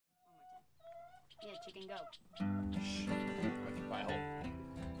she can go. Shh. I can buy a hole.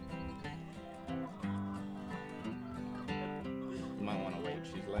 You might want to wait.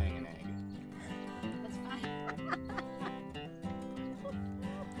 She's laying an egg. That's fine.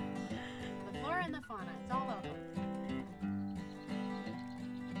 The flora and the fauna, it's all welcome.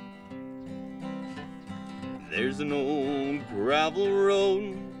 There's an old gravel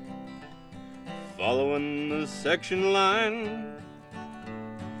road following the section line,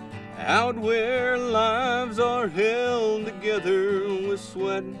 out where lives are held together with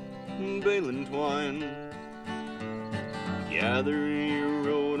sweat and baling twine. Gather your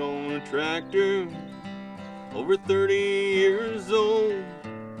road on a tractor over 30 years old.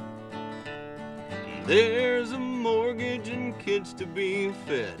 There's a mortgage and kids to be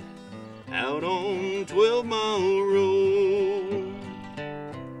fed out on 12 Mile Road.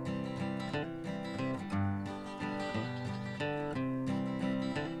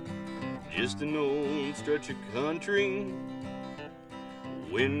 Just an old stretch of country,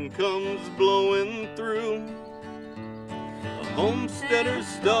 wind comes blowing through. A homesteader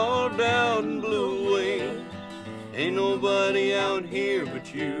stalled out and blew away. Ain't nobody out here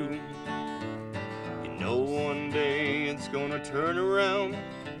but you. You know one day it's gonna turn around.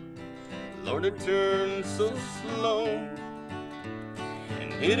 Lord, it turns so slow,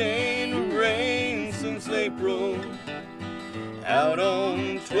 and it ain't rained since April out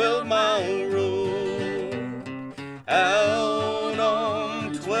on 12 Mile Road, out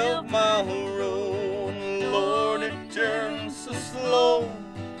on 12 Mile Road. Lord, it turns so slow,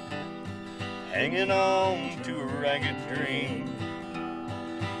 hanging on to a ragged dream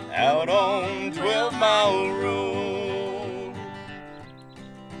out on 12 Mile Road.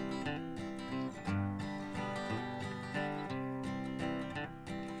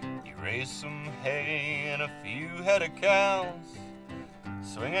 Raise some hay and a few head of cows,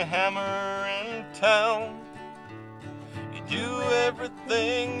 swing a hammer in town. You do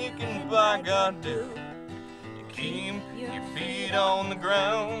everything you can by God do to keep your feet on the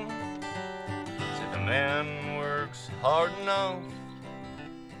ground. If a man works hard enough,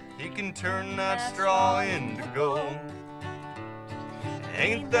 he can turn that straw into gold.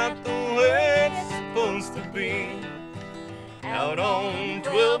 Ain't that the way it's supposed to be? Out on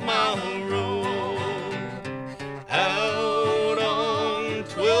 12 Mile Road, out on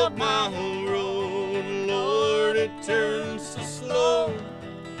 12 Mile Road. Lord, it turns so slow,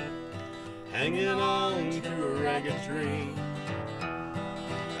 hanging on to a ragged tree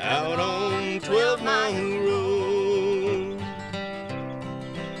out on 12 Mile Road.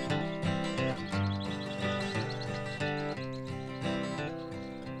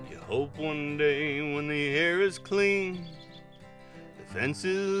 You hope one day when the air is clean,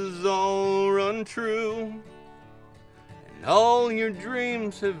 fences all run true, and all your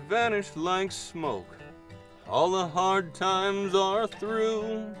dreams have vanished like smoke. All the hard times are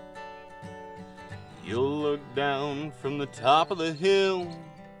through. You'll look down from the top of the hill,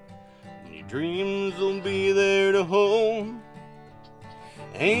 and your dreams will be there to hold.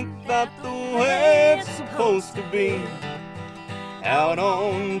 Ain't that the way it's supposed to be? Out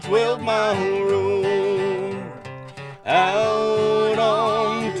on 12 Mile Road, out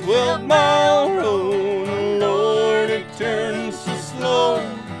on 12 Mile Road. Lord, it turns so slow,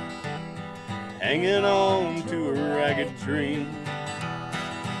 hanging on to a ragged tree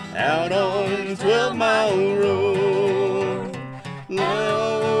out on 12 Mile Road,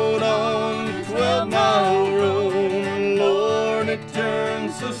 out on 12 Mile Road. Lord, it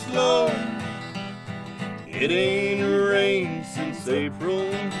turns so slow, it ain't rained since April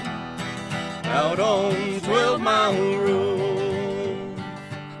out on 12 Mile Road.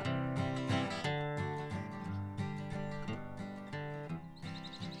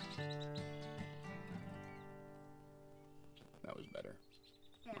 That was better.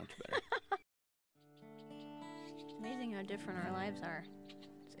 Yeah. Much better. It's amazing how different our lives are.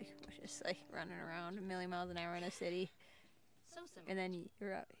 It's like we're just like running around a million miles an hour in a city, So simple. and then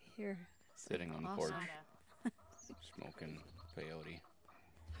you're out here Sitting on the awesome. porch, smoking peyote.